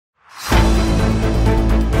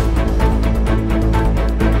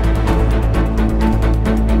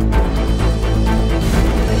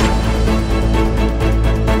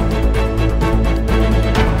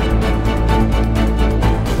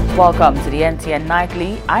Welcome to the NTN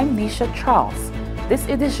Nightly. I'm Nisha Charles. This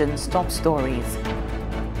edition's top stories.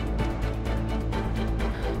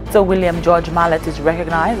 Sir William George Mallet is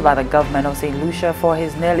recognized by the Government of Saint Lucia for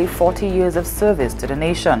his nearly 40 years of service to the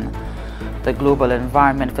nation. The Global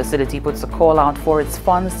Environment Facility puts a call out for its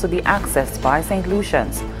funds to be accessed by Saint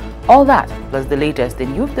Lucians. All that, plus the latest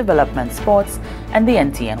in youth development, sports, and the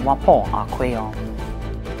NTN Wapo Kweyol.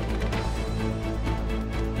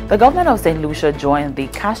 The Government of Saint Lucia joined the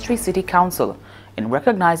Castries City Council in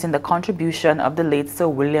recognizing the contribution of the late Sir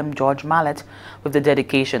William George Mallet with the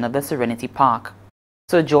dedication of the Serenity Park.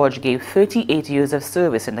 Sir George gave 38 years of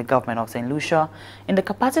service in the Government of Saint Lucia in the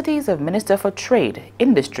capacities of Minister for Trade,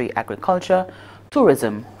 Industry, Agriculture,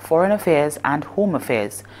 Tourism, Foreign Affairs and Home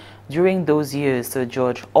Affairs. During those years, Sir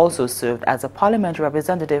George also served as a parliamentary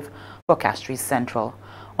representative for Castries Central.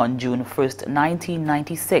 On June 1,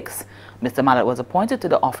 1996, Mr. Mallet was appointed to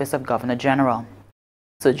the office of Governor General.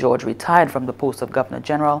 Sir George retired from the post of Governor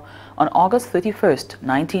General on August 31,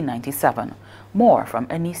 1997. More from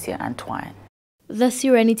Anicia Antoine. The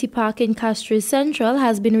Serenity Park in Castries Central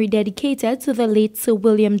has been rededicated to the late Sir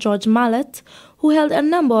William George Mallet, who held a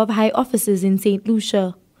number of high offices in St.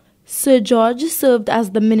 Lucia. Sir George served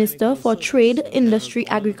as the Minister for Trade, Industry,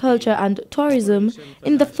 Agriculture and Tourism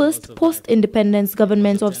in the first post-independence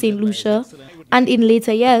government of St. Lucia, and in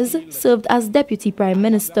later years served as Deputy Prime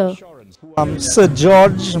Minister. Sir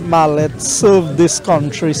George Mallet served this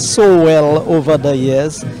country so well over the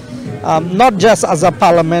years. Not just as a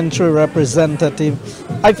parliamentary representative.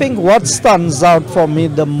 I think what stands out for me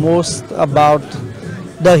the most about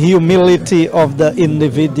the humility of the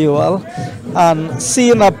individual and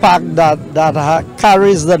seeing a park that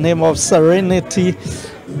carries the name of Serenity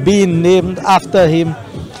being named after him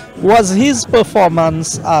was his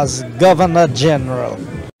performance as Governor General.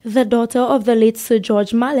 The daughter of the late Sir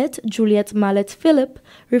George Mallet, Juliet Mallet Phillip,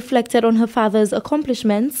 reflected on her father's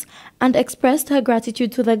accomplishments and expressed her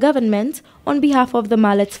gratitude to the government on behalf of the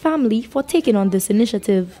Mallet family for taking on this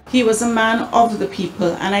initiative. He was a man of the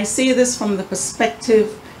people, and I say this from the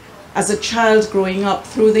perspective as a child growing up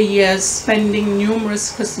through the years, spending numerous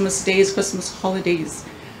Christmas days, Christmas holidays,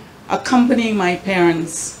 accompanying my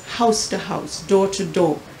parents house to house, door to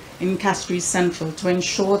door in Castries Central to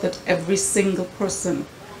ensure that every single person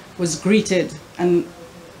was greeted and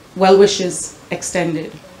well wishes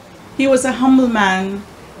extended. He was a humble man,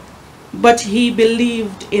 but he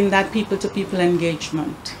believed in that people-to-people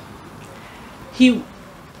engagement. He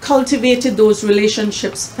cultivated those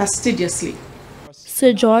relationships fastidiously.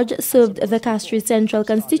 Sir George served the Castries Central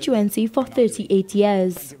constituency for 38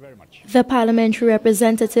 years. The parliamentary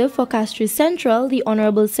representative for Castries Central, the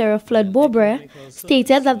Honourable Sarah Flood-Bobre,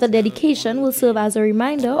 stated that the dedication will serve as a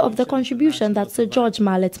reminder of the contribution that Sir George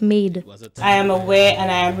Mallet made. I am aware and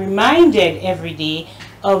I am reminded every day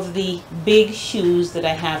of the big shoes that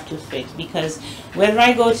I have to fit, because whether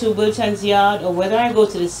I go to Wilton's Yard or whether I go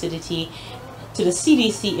to the CDC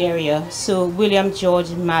area, so William George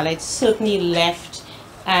Mallet certainly left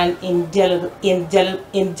an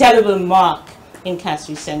indelible mark in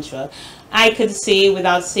Castries Central. I could say,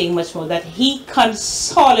 without saying much more, that he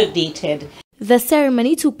consolidated. The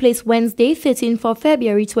ceremony took place Wednesday, 13th of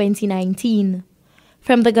February 2019.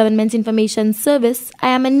 From the Government Information Service, I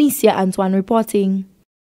am Anicia Antoine reporting.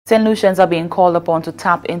 Saint Lucians are being called upon to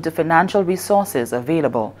tap into financial resources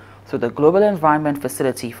available through the Global Environment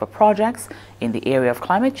Facility for projects in the area of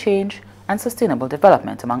climate change and sustainable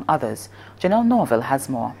development, among others. Janelle Norville has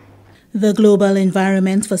more. The Global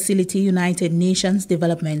Environment Facility United Nations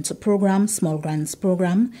Development Program, Small Grants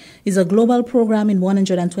Program, is a global program in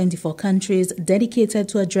 124 countries dedicated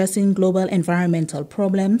to addressing global environmental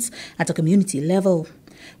problems at a community level.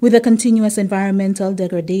 With the continuous environmental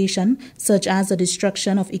degradation, such as the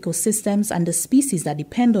destruction of ecosystems and the species that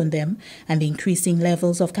depend on them, and the increasing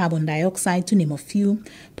levels of carbon dioxide, to name a few,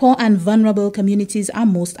 poor and vulnerable communities are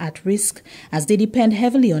most at risk as they depend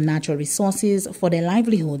heavily on natural resources for their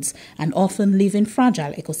livelihoods and often live in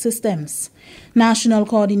fragile ecosystems. National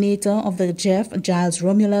Coordinator of the GEF, Giles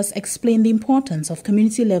Romulus, explained the importance of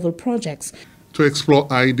community-level projects to explore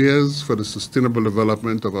ideas for the sustainable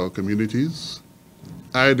development of our communities,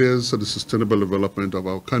 ideas for the sustainable development of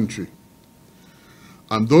our country.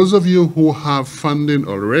 And those of you who have funding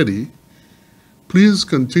already, please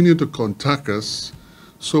continue to contact us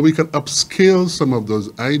so we can upscale some of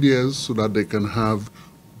those ideas so that they can have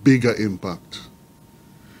bigger impact.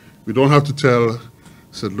 We don't have to tell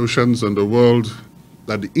Saint Lucians and the world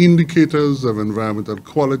that the indicators of environmental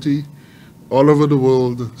quality all over the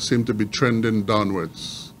world seem to be trending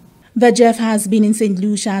downwards. The GEF has been in St.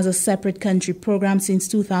 Lucia as a separate country program since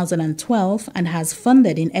 2012 and has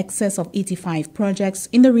funded in excess of 85 projects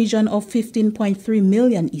in the region of 15.3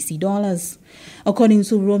 million EC dollars. According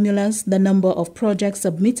to Romulus, the number of projects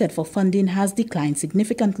submitted for funding has declined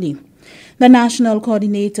significantly. The national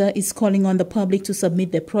coordinator is calling on the public to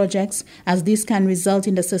submit their projects, as this can result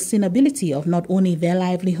in the sustainability of not only their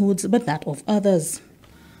livelihoods but that of others.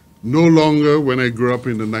 No longer, when I grew up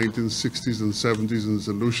in the 1960s and 70s in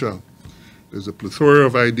Saint Lucia, there's a plethora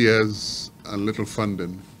of ideas and little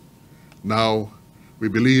funding. Now, we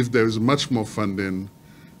believe there is much more funding,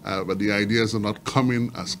 but the ideas are not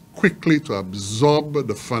coming as quickly to absorb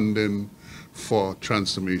the funding for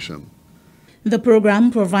transformation. The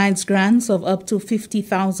program provides grants of up to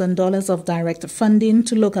 $50,000 of direct funding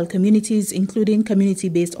to local communities, including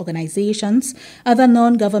community-based organizations, other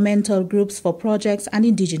non-governmental groups for projects, and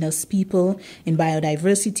indigenous people in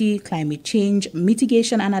biodiversity, climate change,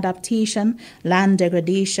 mitigation and adaptation, land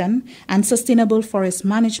degradation, and sustainable forest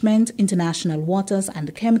management, international waters,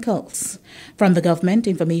 and chemicals. From the Government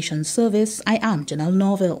Information Service, I am Janelle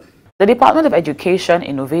Norville. The Department of Education,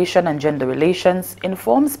 Innovation and Gender Relations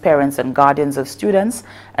informs parents and guardians of students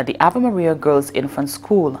at the Ave Maria Girls Infant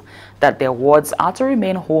School that their wards are to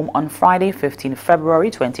remain home on Friday, 15 February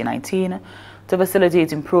 2019 to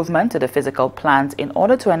facilitate improvement to the physical plant in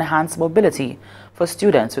order to enhance mobility for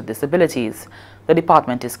students with disabilities. The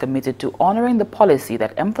department is committed to honoring the policy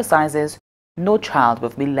that emphasizes no child will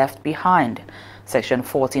be left behind. Section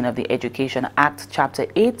 14 of the Education Act, Chapter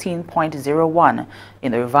 18.01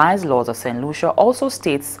 in the revised laws of Saint Lucia also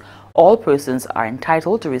states all persons are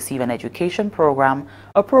entitled to receive an education program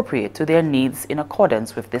appropriate to their needs in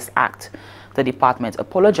accordance with this act. The department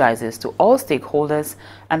apologizes to all stakeholders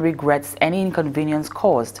and regrets any inconvenience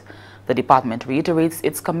caused. The department reiterates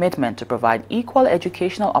its commitment to provide equal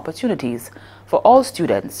educational opportunities for all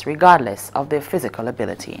students regardless of their physical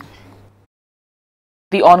ability.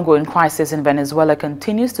 The ongoing crisis in Venezuela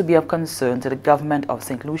continues to be of concern to the government of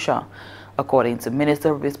Saint Lucia. According to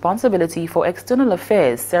Minister of Responsibility for External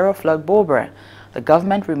Affairs, Sarah Flood-Bober, the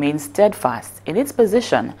government remains steadfast in its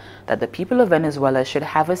position that the people of Venezuela should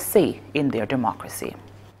have a say in their democracy.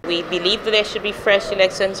 We believe that there should be fresh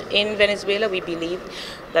elections in Venezuela. We believe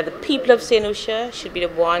that the people of Saint Lucia should be the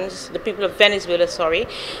ones, the people of Venezuela,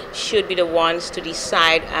 should be the ones to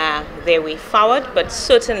decide their way forward. But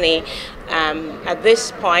certainly, at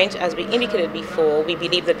this point, as we indicated before, we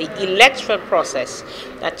believe that the electoral process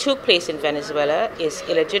that took place in Venezuela is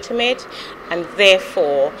illegitimate, and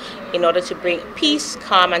therefore, in order to bring peace,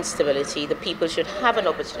 calm, and stability, the people should have an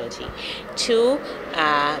opportunity to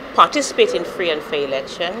participate in free and fair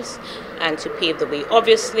elections and to pave the way.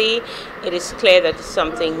 Obviously, it is clear that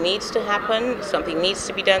something needs to happen, something needs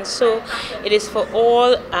to be done. So it is for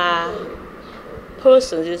all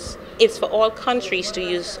persons, it's for all countries to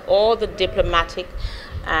use all the diplomatic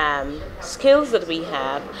skills that we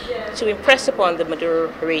have to impress upon the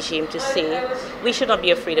Maduro regime to say we should not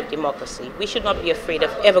be afraid of democracy. We should not be afraid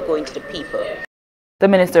of ever going to the people. The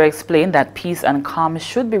minister explained that peace and calm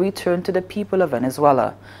should be returned to the people of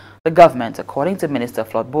Venezuela. The government, according to Minister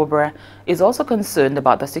Flood-Bober, is also concerned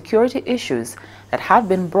about the security issues that have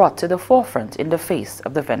been brought to the forefront in the face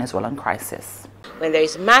of the Venezuelan crisis. When there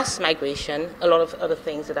is mass migration, a lot of other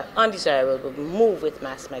things that are undesirable will move with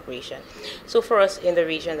mass migration. So for us in the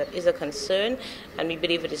region, that is a concern, and we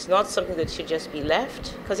believe it is not something that should just be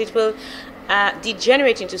left, because it will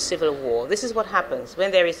degenerate into civil war. This is what happens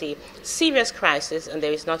when there is a serious crisis and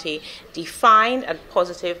there is not a defined and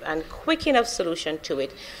positive and quick enough solution to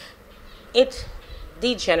it. It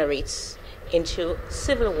degenerates into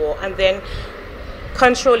civil war, and then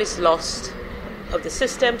control is lost of the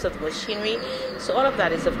systems, of the machinery. So all of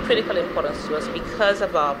that is of critical importance to us because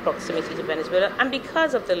of our proximity to Venezuela and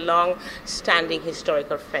because of the long-standing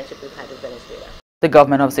historical friendship we've had with Venezuela. The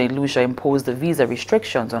government of Saint Lucia imposed the visa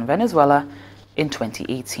restrictions on Venezuela in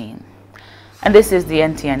 2018. And this is the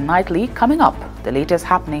NTN Nightly. Coming up, the latest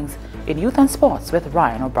happenings in youth and sports with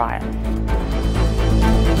Ryan O'Brien.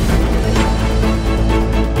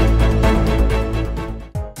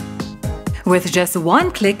 With just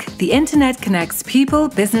one click, the internet connects people,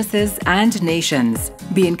 businesses, and nations.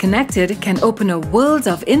 Being connected can open a world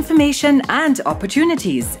of information and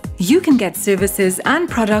opportunities. You can get services and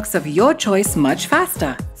products of your choice much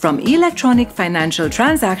faster. From electronic financial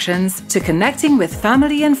transactions to connecting with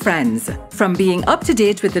family and friends. From being up to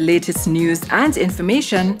date with the latest news and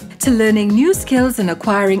information to learning new skills and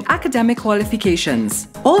acquiring academic qualifications.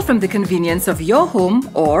 All from the convenience of your home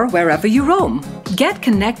or wherever you roam. Get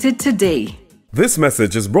connected today. This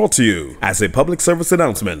message is brought to you as a public service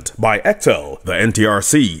announcement by ECTEL, the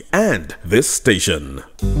NTRC, and this station.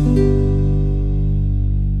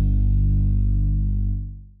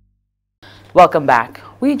 Welcome back.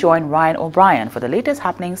 We join Ryan O'Brien for the latest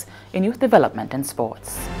happenings in youth development and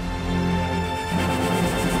sports.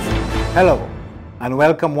 Hello, and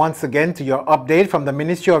welcome once again to your update from the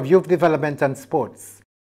Ministry of Youth Development and Sports.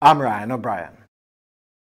 I'm Ryan O'Brien.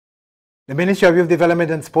 The Ministry of Youth Development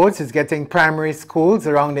and Sports is getting primary schools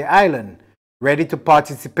around the island ready to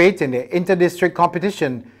participate in the inter-district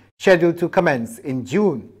competition scheduled to commence in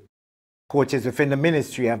June. Coaches within the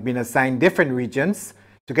ministry have been assigned different regions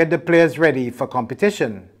to get the players ready for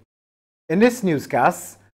competition. In this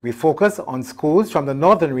newscast, we focus on schools from the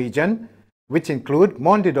northern region, which include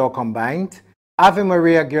Mondidor Combined, Ave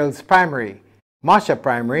Maria Girls Primary, Marsha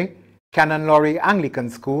Primary, Canon Laurie Anglican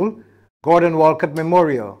School, Gordon Walcott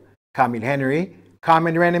Memorial, Camille Henry,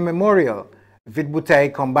 Carmen Rennie Memorial,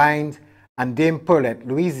 Vidbouteille Combined, and Dame Perlette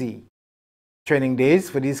Louise. Training days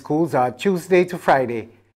for these schools are Tuesday to Friday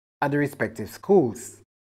at the respective schools.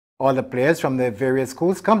 All the players from the various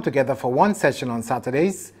schools come together for one session on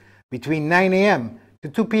Saturdays between 9 a.m. to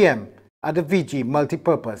 2 p.m. at the VG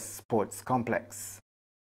Multipurpose Sports Complex.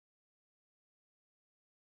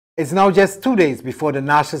 It's now just 2 days before the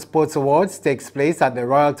National Sports Awards takes place at the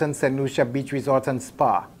Royalton Saint Lucia Beach Resort and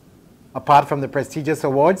Spa. Apart from the prestigious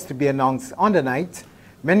awards to be announced on the night,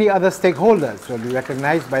 many other stakeholders will be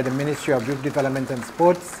recognized by the Ministry of Youth Development and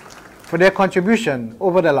Sports for their contribution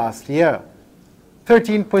over the last year.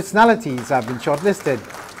 13 personalities have been shortlisted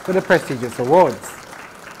for the prestigious awards.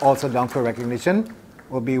 Also down for recognition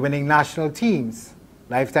will be winning national teams,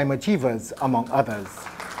 lifetime achievers, among others.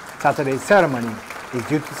 Saturday's ceremony is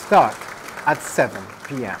due to start at 7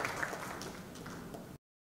 p.m.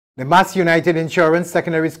 The Mass United Insurance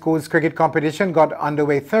Secondary Schools cricket competition got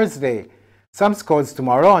underway Thursday. Some scores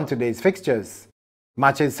tomorrow on today's fixtures.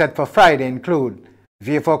 Matches set for Friday include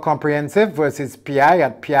VA4 Comprehensive versus PI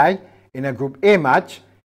at PI in a Group A match,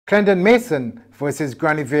 Clendon Mason versus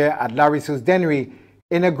Granivier at Larry Seuss Dennery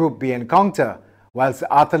in a Group B encounter, whilst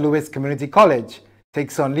Arthur Lewis Community College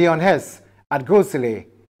takes on Leon Hess at Grosselet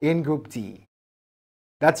in Group D.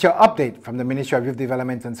 That's your update from the Ministry of Youth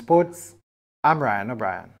Development and Sports. I'm Ryan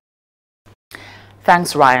O'Brien.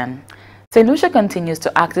 Thanks, Ryan. St. Lucia continues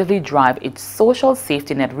to actively drive its social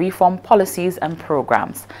safety net reform policies and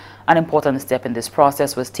programs. An important step in this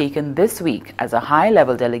process was taken this week as a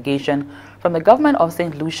high-level delegation from the Government of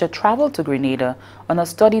Saint Lucia traveled to Grenada on a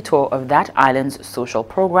study tour of that island's social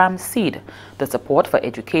program, SEED, the Support for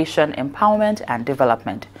Education, Empowerment and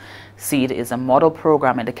Development. SEED is a model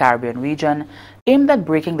program in the Caribbean region aimed at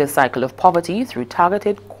breaking the cycle of poverty through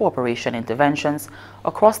targeted cooperation interventions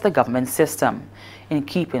across the government system. In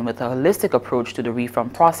keeping with a holistic approach to the reform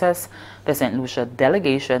process, the St. Lucia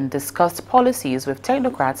delegation discussed policies with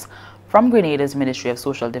technocrats from Grenada's Ministry of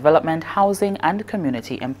Social Development, Housing and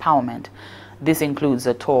Community Empowerment. This includes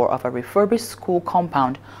a tour of a refurbished school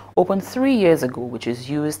compound opened 3 years ago, which is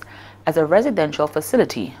used as a residential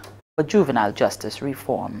facility for juvenile justice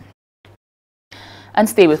reform. And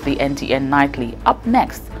stay with the NTN Nightly. Up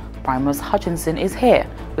next, Primus Hutchinson is here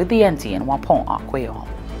with the NTN Wapon à Kweyol.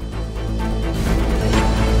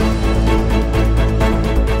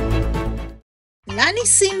 L'année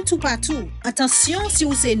sim tout partout. Attention si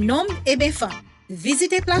vous êtes homme et bien femme.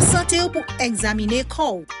 Visitez place santé pour examiner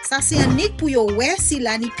corps. Ça c'est un nid pour yo ouais si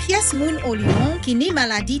l'année pièce moun au lion qui ni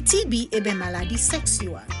maladie TB et bien maladie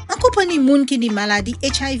sexuelle. En compagnie moun qui ni maladie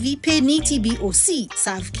HIV P ni TB aussi.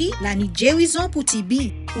 Savent qui l'année guérison pour TB.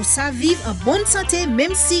 Ou ça vivre en bonne santé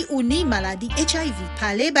même si ou ni maladie HIV.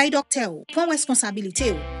 Parlez by docteur. Prends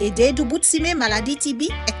responsabilité. Aidez du bout de sime maladie TB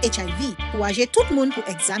et HIV. Ou agir tout le monde pour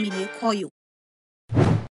examiner corps.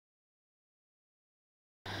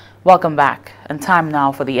 Welcome back, and time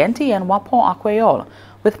now for the NTN Wapon à Kweyol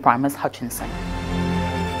with Primus Hutchinson.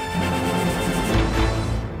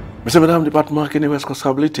 Monsieur, Madame, département qui a une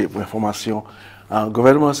responsabilité pour l'information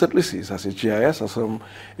Government of Saint Lucia, ça c'est GIS,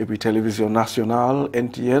 et puis Télévision Nationale,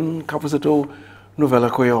 NTN, capacité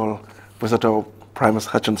Nouvelle Kweyol, président Primus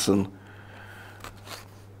Hutchinson.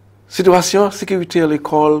 Situation sécurité à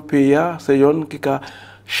l'école, PIA, c'est une qui a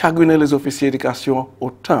chagriné les officiers d'éducation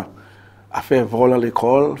autant. À faire vol à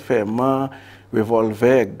l'école, faire main,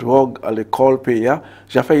 revolver, drogue à l'école, PIA,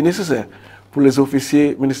 j'ai fait nécessaire pour les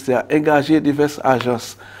officiers ministères engager diverses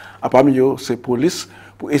agences, à parmi eux, c'est police,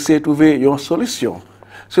 pour essayer de trouver une solution.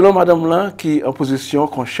 Selon Madame là, qui est en position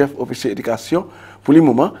comme chef officier d'éducation, pour le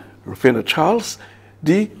moment, Rufina Charles,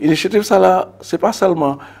 dit l'initiative ça là, c'est pas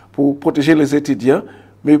seulement pour protéger les étudiants,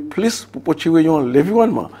 mais plus pour protéger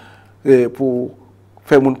l'environnement, pour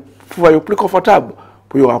faire pour être plus confortable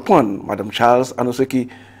pour apprendre. Madame Charles annonce que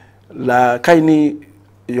la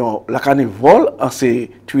vol en ces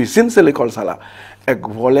cuisines c'est l'école ça là. Et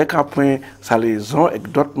voler qu'après salaison et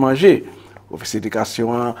d'autres manger. Officier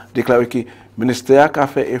d'éducation a déclaré que le ministère a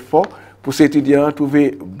fait effort pour ces étudiants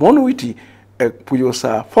trouver bon outil et pour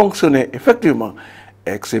ça fonctionner effectivement.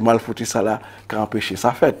 Et que c'est mal foutu ça là qui a empêché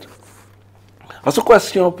sa fête. En ce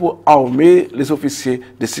question pour armer les officiers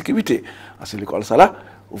de sécurité. C'est l'école ça là.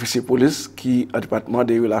 Officier police qui a département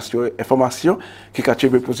des relations et informations qui a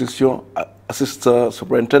tiré position assistant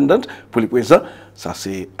superintendent pour le présent. Ça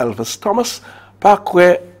c'est Elvis Thomas. Par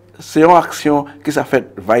quoi c'est une action qui s'est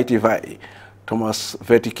faite vaille. Thomas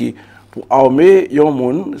Vertiki pour armer yon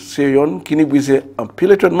monde, c'est yon qui n'est brisé en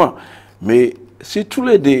pile étonnement. Mais si tous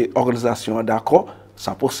les deux organisations sont d'accord,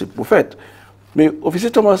 c'est possible pour faire. Mais officier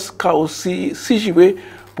Thomas a aussi joué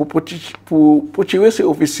pour tirer ces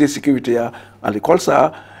officiers de sécurité à l'école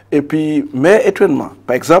ça et puis mais étonnement.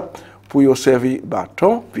 Par exemple, pour y servir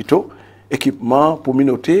bâton, vito, équipement pour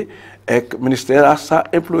minoter et le ministère a ça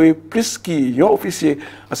employé plus qu'un officier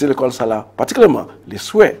à cette école ça là, particulièrement les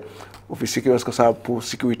souhaits. Officier qui est responsable pour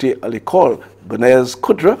sécurité à l'école, Benez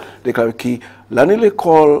Koudra, déclare que l'année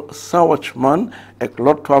l'école sans watchman et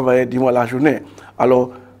l'autre travaille durant la journée.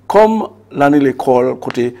 Alors, comme l'année l'école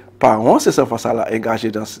côté parents, c'est ça face à la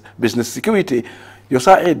engagé dans business sécurité, il y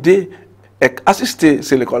a aidé et assister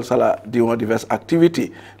c'est l'école ça là durant diverses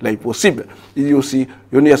activités là possible. Il y a aussi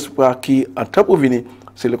un espoir qui en temps pour venir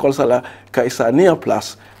c'est l'école ça là qui a mis en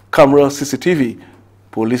place caméra CCTV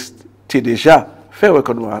police déjà fait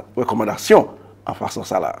recommandation en façon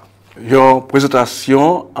ça là. Une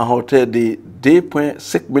présentation en hauteur de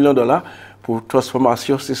 2,5 millions de dollars pour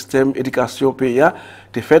transformation système éducation PIA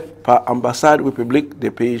est faite par l'ambassade République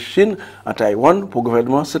des pays Chine en Taïwan pour le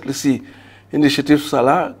gouvernement Saint Lucia. Initiative ça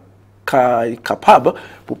là est capable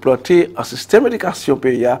pour planter un système éducation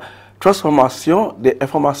PIA transformation des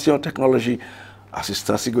informations technologies.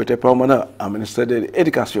 Assistant sécurité permanent au ministère de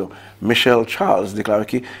l'Éducation, Michel Charles déclare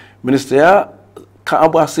que le ministère a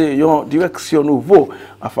embrassé une direction nouvelle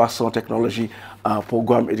en façon technologie en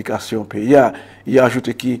programme éducation PIA. Il a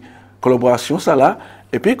ajouté que collaboration ça là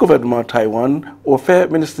et puis le gouvernement Taïwan a offert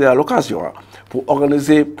au ministère l'occasion pour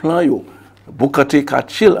organiser plan yo boucaté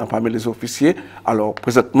kachil parmi les officiers. Alors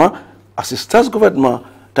présentement assistance gouvernement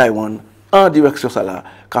Taïwan en direction ça là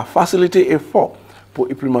qui a facilité effort pour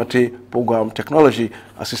implémenter le programme technologie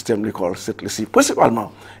à système de l'école Saint Lucia,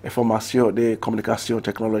 principalement information des communications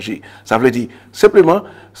technologies. Ça veut dire simplement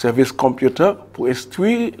service computer pour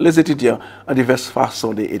instruire les étudiants en diverses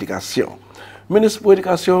façons d'éducation. Le ministre pour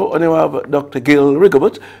l'éducation, honorable Dr. Gail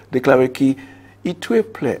Rigobert, déclaré qu'il est très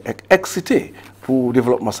prêt et excité pour le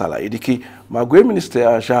développement ça là. Il dit que malgré le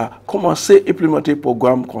ministère a commencé à implémenter le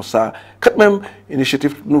programme comme ça, quand même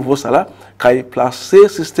initiative nouveau ça là, qui a placé le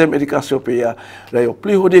système d'éducation PIA dans le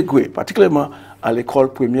plus haut degré, particulièrement à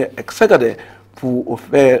l'école première et secondaire, pour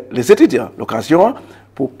offrir les étudiants l'occasion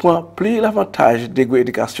pour prendre plus l'avantage de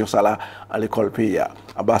l'éducation ça là à l'école PIA.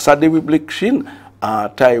 L'ambassade de la République Chine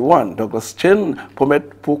à Taïwan, Douglas Chen, promet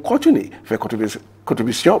pour continuer à faire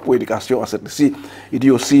contribution pour l'éducation à cette ici. Il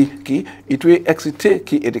dit aussi qu'il est excité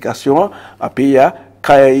que l'éducation à PIA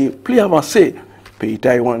qui plus avancé. Pays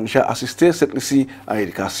Taïwan a assisté à cette ici à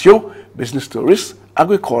l'éducation, business tourisme,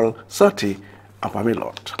 agricole, santé, en parmi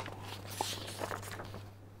l'autre.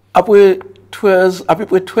 Après à peu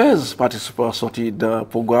près 13 participants sortis d'un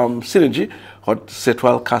programme Synergy,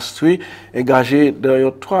 Central Castry, engagés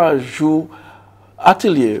dans 3 jours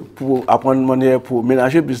atelier pour apprendre manière pour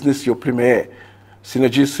ménager business au primaire.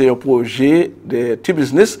 Synergy, c'est un projet de petit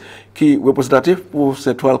business qui est représentatif pour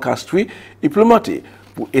Central Castry implémenté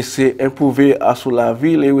pour essayer d'improver sur la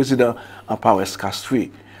vie les résidents en Paris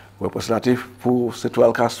Castry. Représentatif pour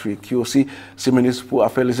Central Castry qui aussi c'est ministre pour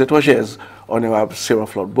affaires les étrangères, honorable Sarah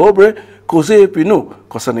Floyd Bobre, causé puis nous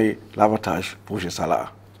concernant l'avantage pour ce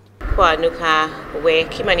salaire. Quoi nous avons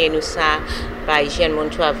qui manière nous ça par jeune mon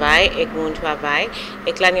travail et mon travail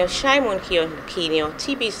et que là nous chaque monde qui ont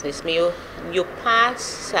petit business mais yo pas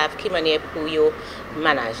savent qui manière pour yo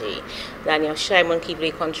manager. Là nous chaque monde qui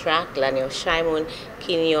veut contract, là nous chaque monde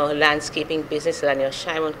qui ont landscaping business, là nous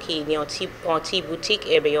chaque monde qui ont petit boutique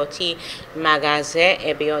et bien petit magasin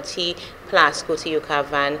et bien petit place côté yo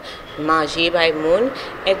cavan manger by monde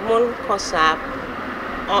et monde comme ça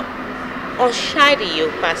on chaque yo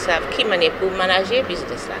pas savent qui manière pour manager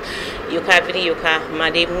business là. Yo ka venir yo ka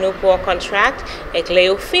mandé nous pour contract et que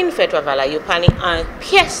yo fin fait voilà yo pas en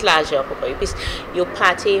pièce l'argent pour yo puis yo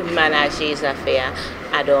parti manager les affaires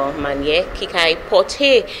à d'une manière qui ka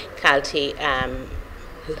porter qualité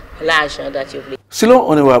l'argent that you Selon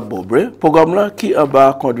Honorable Bobre, programme là qui a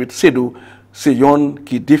bas conduite Cédou, c'est yon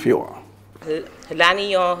qui différent.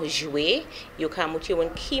 L'année yon joué, yo ka mouti yon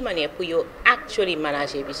qui manière pour yo actually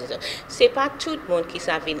manager business. C'est pas tout le monde qui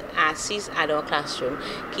s'avait assis à leur classroom,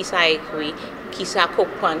 qui s'a écrit, qui s'a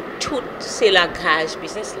comprendre tout c'est langage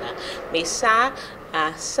business là. Mais ça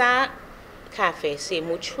café c'est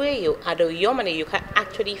mouti yo ado yo manière yo ka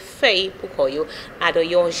actually fait pour yo ado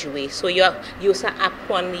yo jouer. So yo ça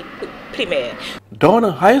apprendre primaire.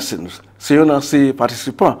 Donna Hyacinth, c'est un ancien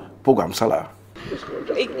participant programme ça là.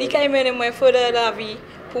 Il can mene moi further la vie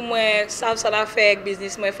pour moi savent ça la faire avec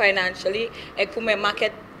business moi financially et pour moi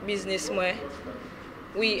market business moi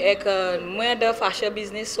oui et moi de fashion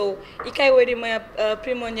business so il can aider moi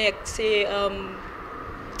primonier c'est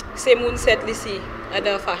mon Saint Lucia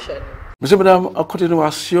de fashion. Monsieur madame en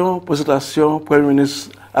continuation présentation Premier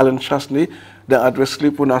ministre Alain Chasney dans adresse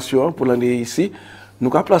pour nation pour l'année ici. Nous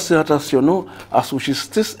avons placé attention à la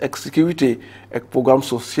justice et sécurité et programme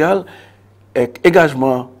social et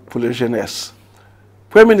engagement pour les jeunesse. Le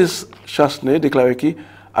Premier ministre Chasney déclaré que,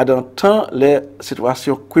 dans temps les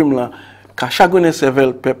situations criminelles qu'a chagrin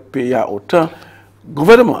servent pays autant, le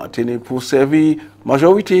gouvernement a tenu pour servir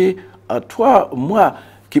majorité en 3 mois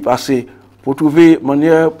qui passaient pour trouver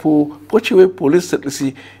manière pour protéger la police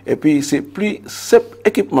ici et puis c'est plus 7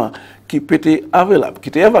 équipements qui étaient available, qui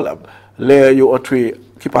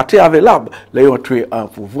partaient available, les entrées en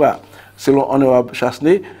pouvoir. Selon Honorable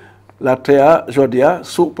Chasney, la terre Jodia,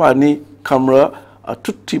 sous pani caméra à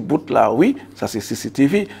tout petit bout là, oui, ça c'est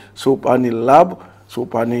CCTV, sous pani lab, sous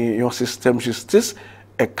pani un système justice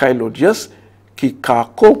et Kweyol audience qui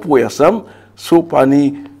coopère ensemble, sous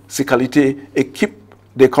pani ces qualités équipe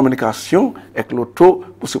de communication avec l'auto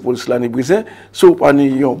pour ce police là brisé, sous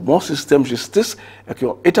pani un bon système justice et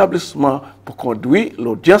un établissement pour conduire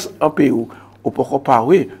l'audience en pays ou pour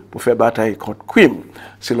parler pour faire bataille contre crime.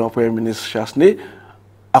 Selon le Premier ministre Chasney,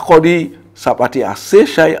 accordé sa partie assez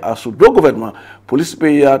chère à ce deux gouvernements, police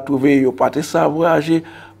pays a trouvé yo parti savoir agir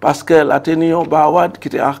parce que la tenu un bawad qui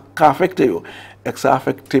était affecté yo et ça a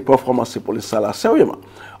affecté performance de police là sérieusement.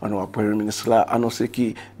 On a Premier ministre là annoncé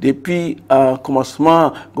que depuis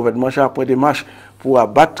commencement gouvernement a pris des marches pour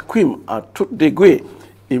abattre crime à tout degré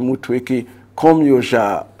et montrer que comme yo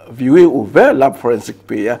ja viré ouvert lab forensique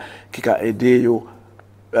pays qui a aidé yo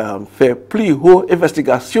faire plus haute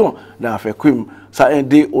investigation dans l'affaire crime. Ça a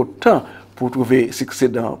aidé autant pour trouver succès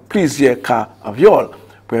dans plusieurs cas en viol.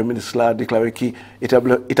 Le Premier ministre a déclaré qu'il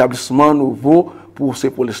établissement nouveau pour ces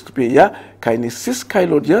polices du pays, qu'il y a 6 cas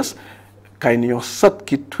d'audience, qu'il y a 7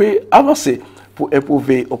 qui sont avancés pour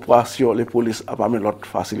éprouver l'opération les polices à parmi l'autre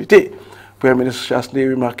facilité. Le Premier ministre Chasney a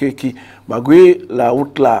remarqué que malgré la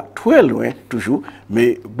route là très loin toujours,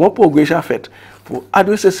 mais bon progrès a fait pour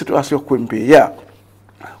adresser cette situation crime pays.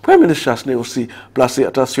 Le Premier ministre Chasney aussi placé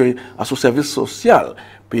attention à ce service social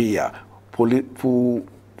pays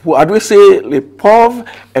pour adresser les pauvres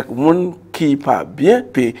et les gens qui pas bien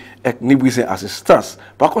payés et ni besoin assistance.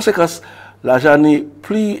 Par conséquent, l'argent n'est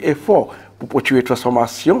plus effort pour poursuivre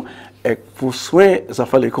transformation et pour soins des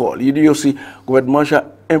enfants de l'école. Il dit aussi que le gouvernement a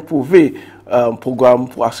improuvé un programme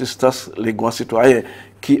pour assistance les grands citoyens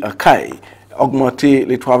qui accueillent, augmenter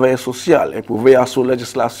les travailleurs sociaux, improuver à la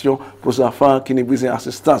législation pour les enfants qui n'ont besoin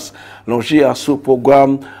d'assistance, longer à ce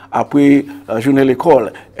programme après journée de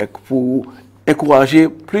l'école et pour encourager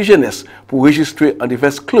plus jeunesse pour enregistrer en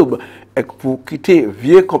divers clubs et pour quitter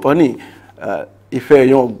vieilles compagnies. Il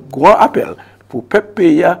fait un grand appel pour le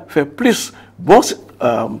pays faire plus bons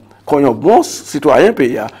citoyens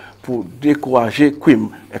pays pour décourager le crime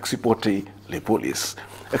et supporter les polices.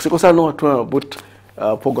 C'est comme ça que nous avons un bout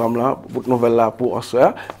programme là, bout nouvelle là pour en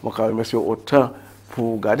soir. Je vous remercie autant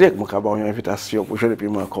pour garder. Je vous remercie une invitation pour jouer depuis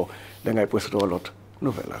encore dans l'autre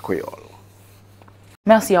nouvelle à Kweyol.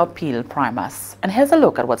 Merci au Peel Primus. And here's a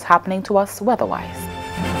look at what's happening to us weather-wise.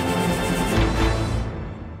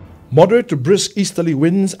 Moderate to brisk easterly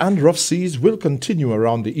winds and rough seas will continue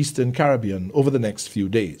around the eastern Caribbean over the next few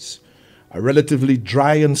days. A relatively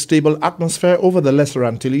dry and stable atmosphere over the Lesser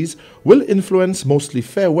Antilles will influence mostly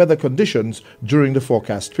fair weather conditions during the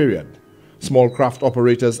forecast period. Small craft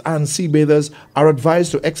operators and sea bathers are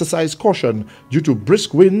advised to exercise caution due to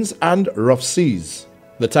brisk winds and rough seas.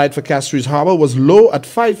 The tide for Castries Harbour was low at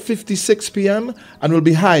 5:56 p.m. and will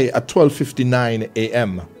be high at 12:59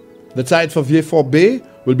 a.m. The tide for Vieux-Fort Bay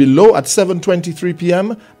will be low at 7:23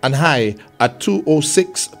 p.m. and high at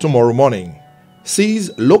 2:06 tomorrow morning.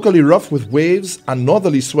 Seas locally rough with waves and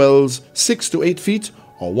northerly swells 6 to 8 feet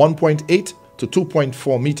or 1.8 to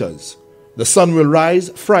 2.4 meters. The sun will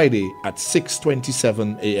rise Friday at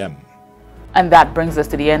 6:27 a.m. And that brings us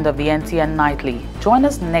to the end of the NTN Nightly. Join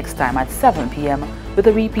us next time at 7 p.m. with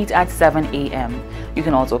a repeat at 7 a.m. You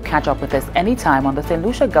can also catch up with us anytime on the Saint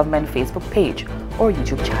Lucia Government Facebook page or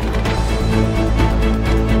YouTube channel.